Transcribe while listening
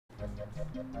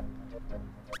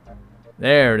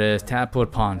There it is, Tadpole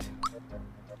Pond.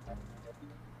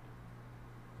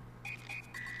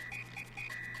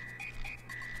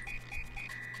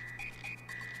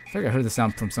 I think I heard the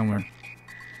sound from somewhere.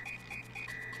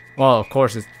 Well, of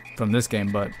course it's from this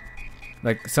game, but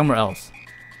like somewhere else.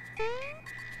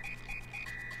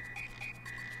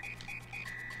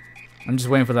 I'm just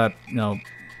waiting for that, you know,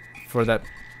 for that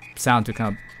sound to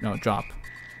kind of, you know, drop.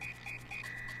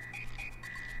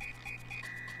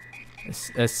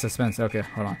 It's suspense. Okay,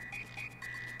 hold on.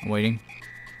 I'm waiting.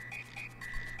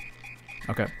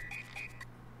 Okay.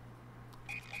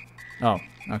 Oh,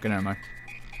 okay, never mind.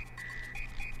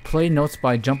 Play notes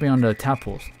by jumping on the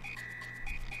tadpoles.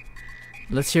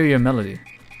 Let's hear your melody.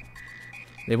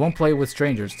 They won't play with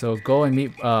strangers, so go and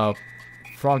meet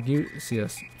Frog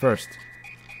Ucius first.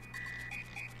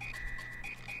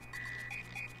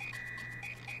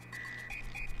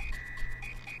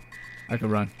 I can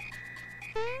run.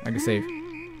 I can save.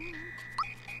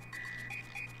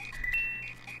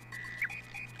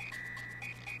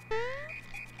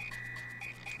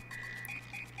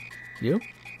 You?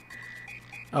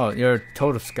 Oh, you're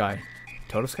Total Sky.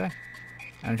 Total Sky?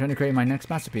 I'm trying to create my next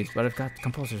masterpiece, but I've got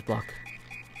composer's block.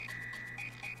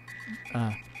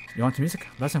 You want music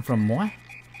lesson from moi?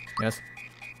 Yes.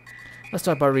 Let's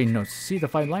start by reading notes. See the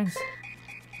 5 lines?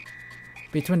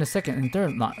 Between the second and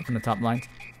third line from the top lines,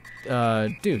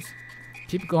 do's.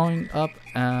 Keep going up,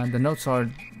 and the notes are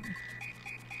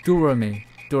do re mi,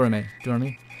 do re mi, do re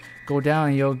mi. Go down,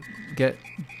 and you'll get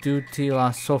do ti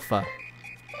la sofa.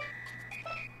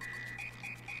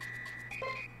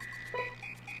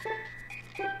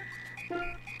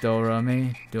 Do re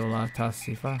mi, do la ta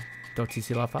si fa, do ti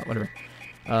si la fa, whatever.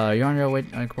 You're on your way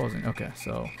composing. Okay,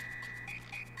 so.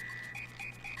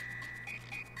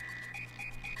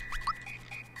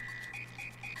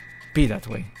 Be that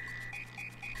way.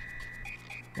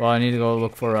 Well, I need to go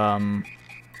look for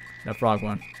that frog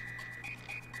one.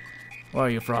 Where are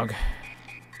you, frog?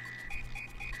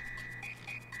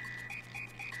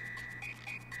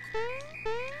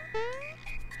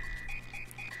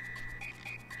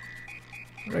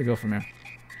 Where do I go from here?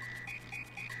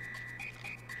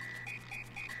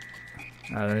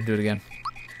 Alright, let me do it again.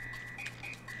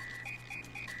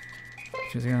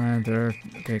 Choosing on there.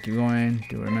 Okay, keep going.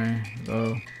 Do it, man.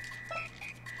 Go.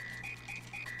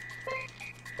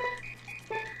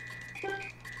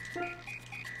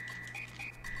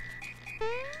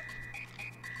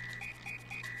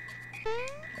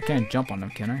 I can't jump on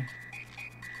them, can I?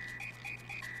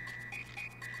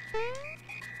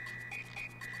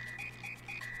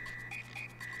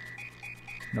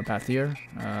 No path here.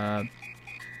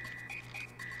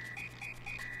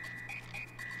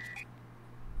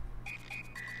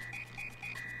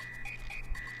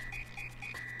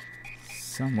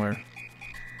 Somewhere.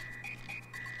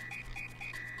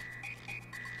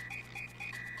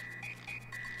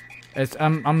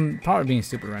 I'm probably being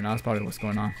stupid right now. That's probably what's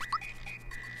going on.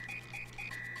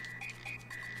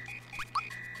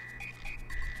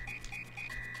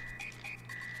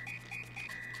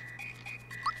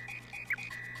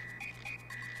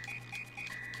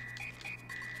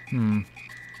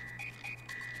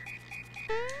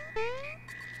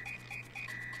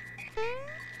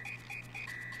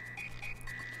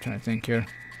 Trying to think here.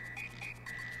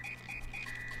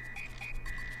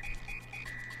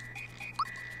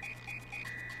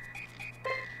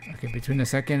 Okay, between the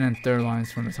second and third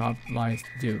lines from the top lines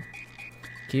do.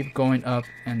 Keep going up,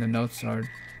 and the notes are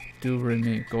do re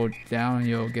mi. Go down,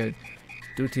 you'll get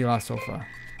do ti la sofa.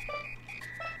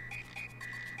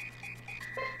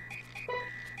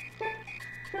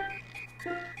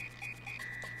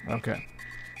 Okay.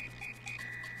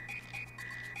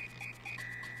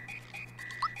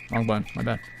 Wrong button, my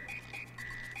bad.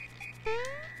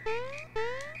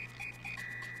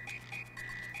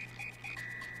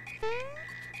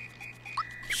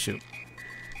 Shoot.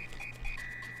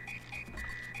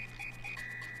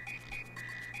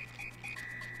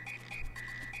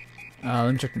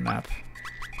 Let me check the map.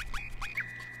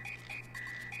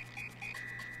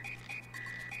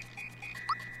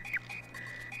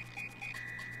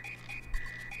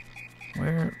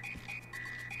 Where?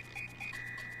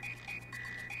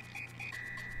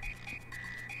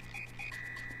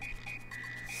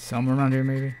 Somewhere around here,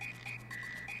 maybe?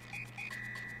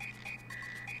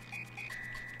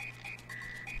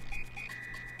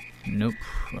 Nope.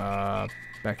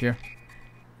 Back here.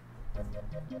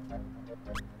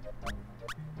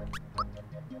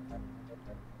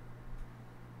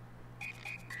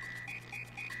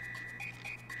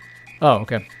 Oh,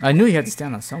 okay. I knew you had to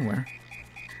stand on somewhere.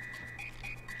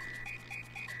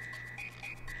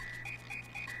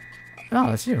 Oh,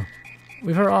 that's you.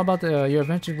 we've heard all about your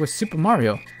adventure with Super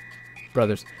Mario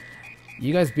Brothers.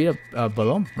 You guys beat up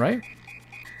Mallow, right?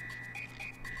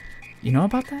 You know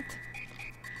about that?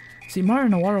 See, Mario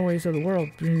and the waterways of the world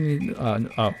bring me...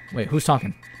 oh, wait, who's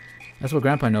talking? That's what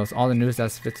Grandpa knows. All the news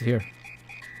that's fit to hear.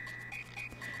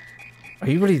 Are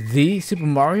you really the Super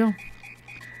Mario?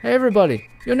 Hey, everybody!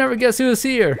 You'll never guess who's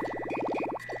here!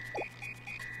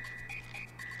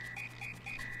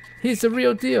 He's the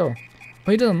real deal.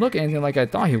 But he doesn't look anything like I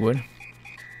thought he would.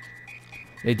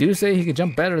 They do say he can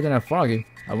jump better than a Froggy.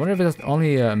 I wonder if it's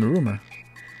only a rumor.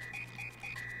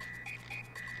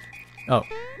 Oh.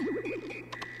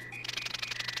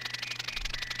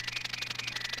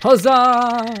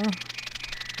 Huzzah!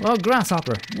 Well,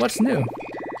 Grasshopper, what's new?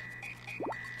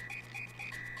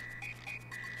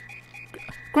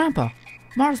 Grandpa,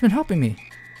 Mario's been helping me.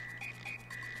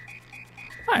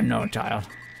 I know, child.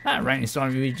 That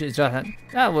rainstorm you just had,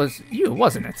 that was you,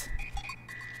 wasn't it?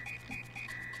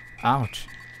 Ouch.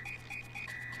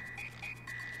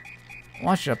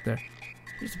 Watch it up there.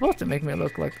 You're supposed to make me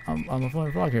look like I'm a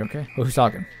funny frog here, okay? Who's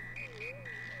talking?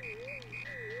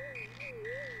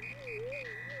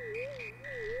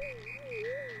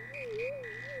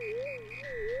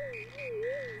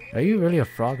 Are you really a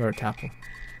frog or a tadpole?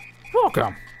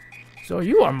 Welcome! So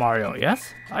you are Mario,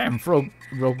 yes? I am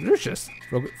Froglucius.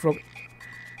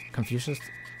 Confucius?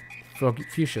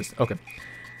 Frogfucius, okay.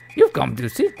 You've come to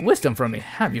seek wisdom from me,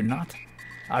 have you not?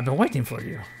 I've been waiting for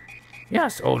you.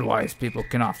 Yes, old wise people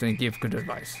can often give good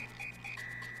advice.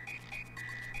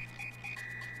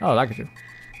 Oh, that could do.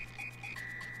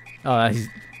 Oh, he's...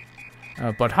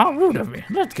 but how rude of me.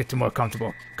 Let's get to more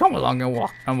comfortable. Come along and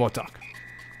walk, and we'll talk.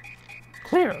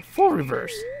 Clear, full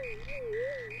reverse.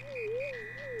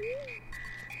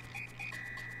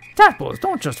 Tadpoles,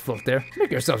 don't just float there.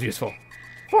 Make yourselves useful.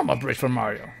 Form a bridge for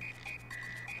Mario.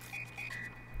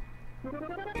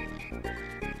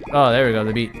 Oh, there we go,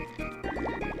 the beat.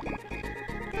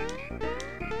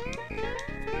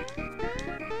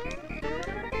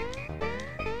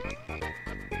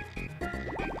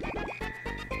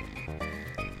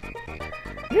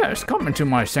 Yes, come into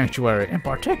my sanctuary and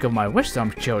partake of my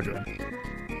wisdom, children.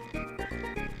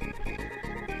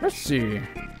 Let's see.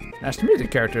 That's the music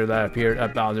character that appeared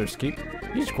at Bowser's Keep.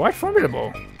 He's quite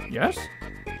formidable, yes?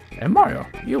 And Mario,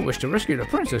 you wish to rescue the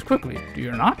princess quickly, do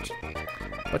you not?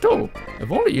 But oh,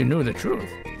 if only you knew the truth.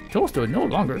 Toast is no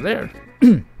longer there.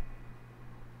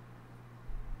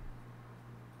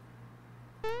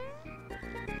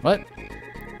 What?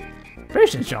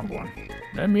 Patience, young one.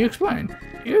 Let me explain.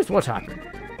 Here's what's happened.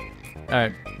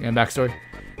 Alright, backstory.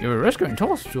 You were rescuing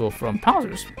Toadstool from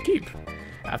Bowser's Keep.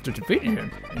 After defeating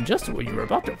him, and just when you were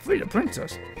about to free the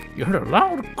princess, you heard a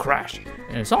loud crash,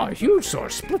 and saw a huge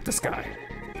sword split the sky.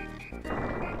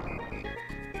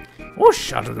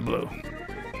 Whoosh out of the blue.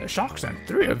 The shock sent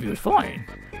 3 of you flying.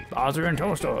 Bowser and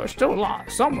Toadstool are still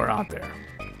lost somewhere out there.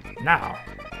 Now,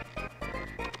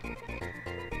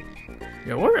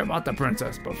 you worry about the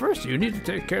princess, but first you need to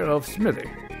take care of Smithy.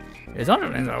 His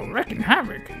underlings are wreaking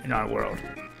havoc in our world.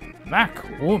 Mac,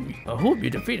 whom you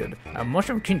defeated at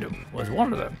Mushroom Kingdom, was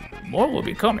one of them. More will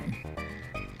be coming.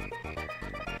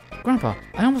 Grandpa,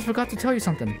 I almost forgot to tell you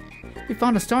something. We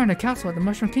found a star in a castle at the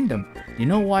Mushroom Kingdom. You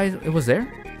know why it was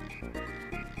there?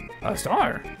 A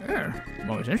star? There.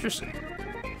 Most interesting.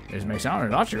 This may sound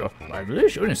illogical, but I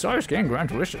believe shooting stars can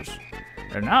grant wishes.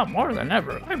 And now, more than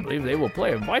ever, I believe they will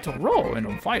play a vital role in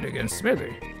the fight against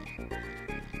Smithy.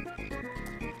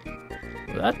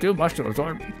 Was that too much to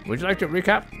absorb? Would you like to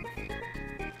recap?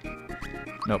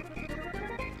 Nope.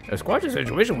 It's quite a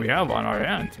situation we have on our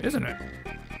hands, isn't it?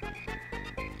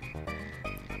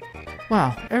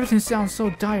 Wow, everything sounds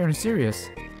so dire and serious.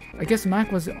 I guess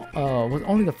Mac was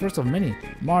only the first of many.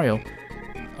 Mario,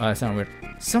 that sounded weird.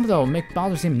 Some of them will make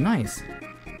Bowser seem nice.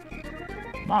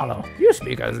 Mallow, you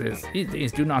speak as if these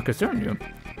things do not concern you.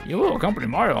 You will accompany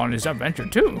Mario on his adventure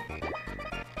too.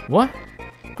 What?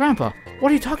 Grandpa,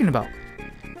 what are you talking about?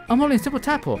 I'm only a simple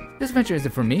tadpole. This adventure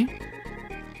isn't for me.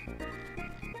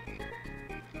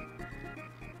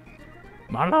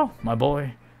 Mallow, my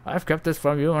boy, I've kept this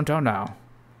from you until now.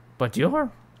 But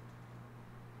you're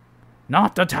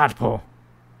not the tadpole.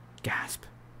 Gasp.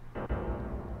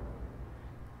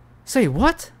 Say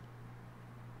what?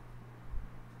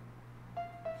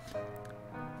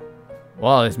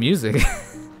 Wow, it's music.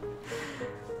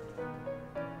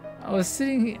 I was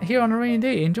sitting here on a rainy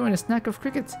day enjoying a snack of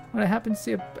crickets when I happened to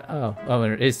see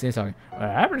it's talking. When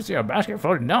I happened to see a basket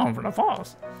floating down from the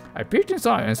falls. I peeked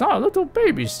inside and saw a little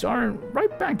baby staring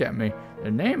right back at me.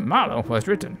 The name Mallow was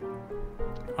written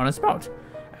on his spout.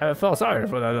 I felt sorry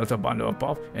for that little bundle of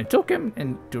pulp and took him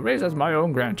in to raise as my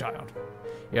own grandchild.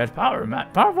 He had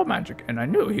powerful magic, and I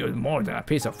knew he was more than a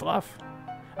piece of fluff.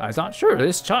 I thought, sure,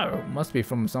 this child must be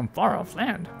from some far-off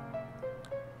land.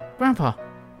 Grandpa,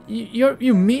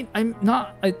 you mean I'm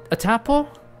not a tadpole?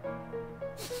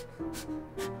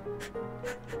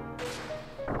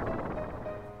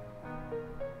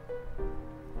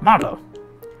 Mallow,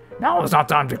 now is not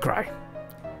time to cry.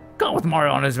 Go with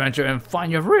Mario on his adventure and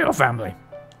find your real family.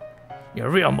 Your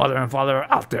real mother and father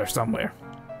are out there somewhere.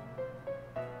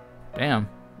 Damn.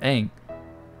 Dang.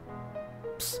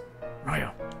 Psst,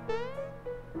 Mario.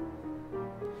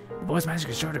 The boy's magic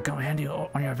is sure to come handy on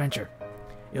your adventure.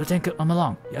 You'll take him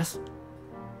along, yes?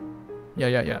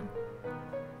 Yeah.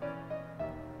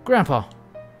 Grandpa,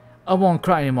 I won't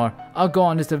cry anymore. I'll go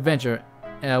on this adventure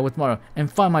with Mario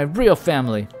and find my real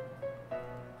family.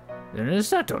 Then it is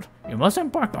settled. You must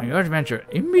embark on your adventure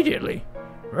immediately.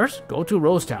 First, go to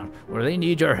Rosetown, where they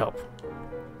need your help.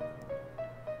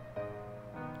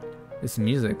 This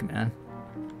music, man.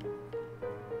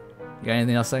 You got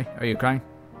anything else to say? Are you crying?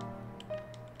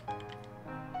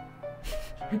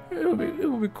 It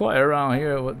will be quiet around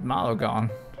here with Mallow gone.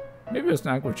 Maybe a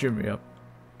snack will cheer me up.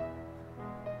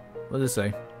 What does it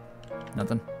say?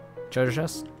 Nothing. Treasure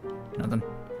chest? Nothing.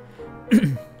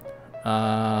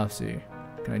 Let's see.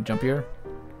 Can I jump here?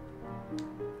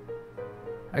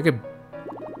 I could...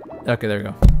 Okay, there we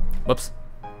go. Whoops.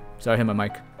 Sorry, I hit my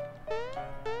mic.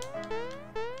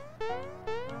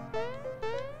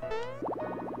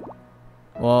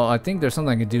 Well, I think there's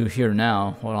something I can do here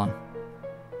now. Hold on.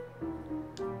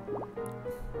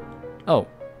 Oh,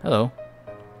 hello.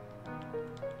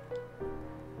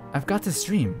 I've got this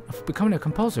dream of becoming a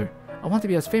composer. I want to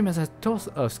be as famous as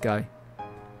Sky.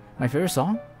 My favorite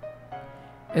song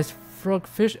is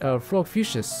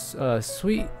Frogfish's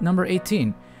Suite Number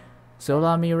 18. So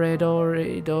la mi re do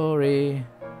re do re.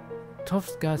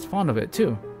 Tough guy's fond of it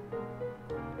too.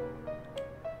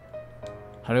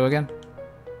 How do I go again?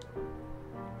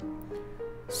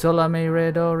 So la mi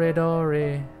re do re do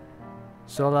re.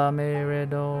 So la mi re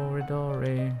do re do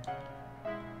re.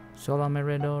 So la mi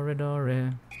re do re do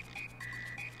re.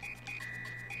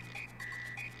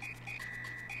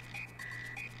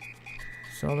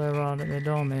 So le ra re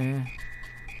do me.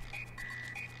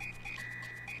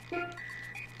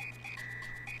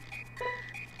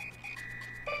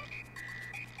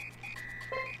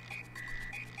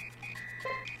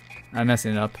 I'm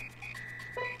messing it up.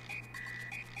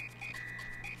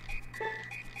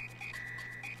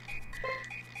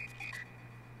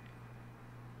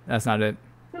 That's not it.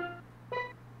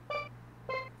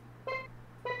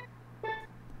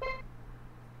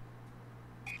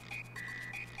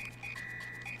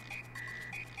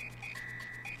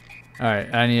 All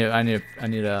right, I need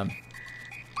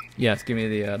yes, give me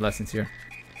the lessons here.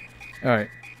 All right.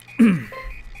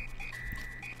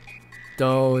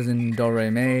 Do is in do re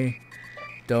mi,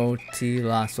 do ti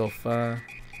la sol fa,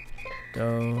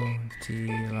 do ti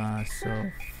la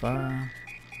sol fa.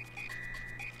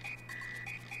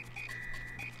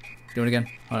 Do it again.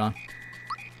 Hold on.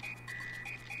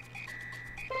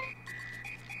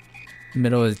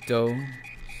 Middle is do,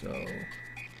 so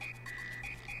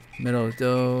middle is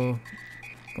do,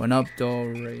 going up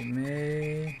do re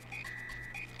mi.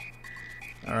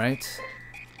 All right.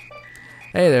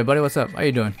 Hey there, buddy. What's up? How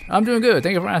you doing? I'm doing good.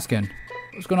 Thank you for asking.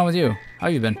 What's going on with you? How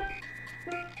you been?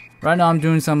 Right now, I'm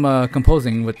doing some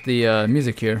composing with the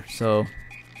music here, so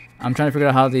I'm trying to figure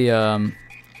out how the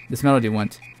this melody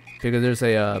went, because there's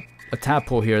a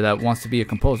tadpole here that wants to be a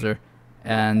composer,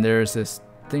 and there's this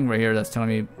thing right here that's telling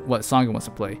me what song it wants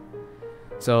to play.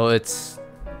 So it's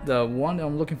the one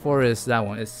I'm looking for is that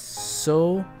one. It's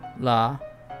so la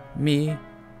mi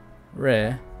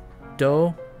re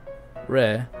do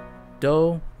re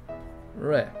do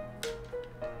re.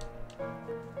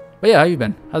 But yeah, how you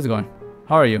been? How's it going?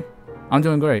 How are you? I'm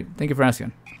doing great. Thank you for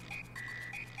asking.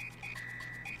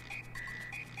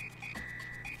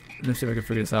 Let's see if I can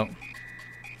figure this out.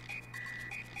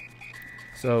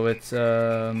 So it's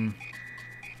I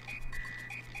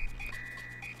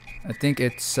think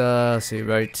it's let's see,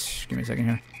 right, give me a second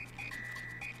here.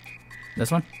 This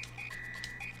one?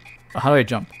 Oh, how do I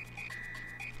jump?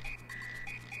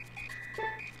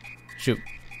 Shoot.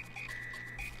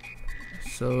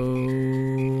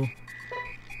 So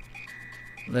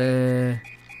le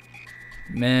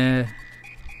me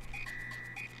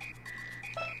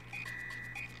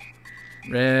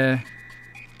re.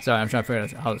 Sorry, I'm trying to figure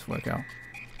out how this works out.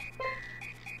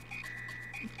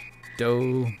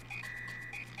 Do.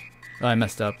 Oh, I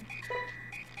messed up.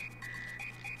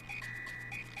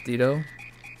 Dido?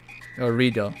 Or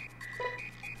Redo.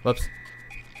 Whoops.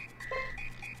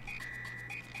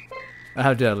 I'll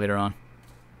have to do that later on.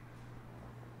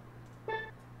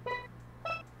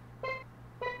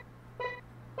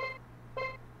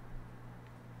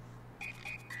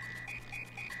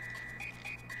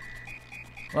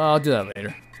 Well, I'll do that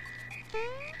later.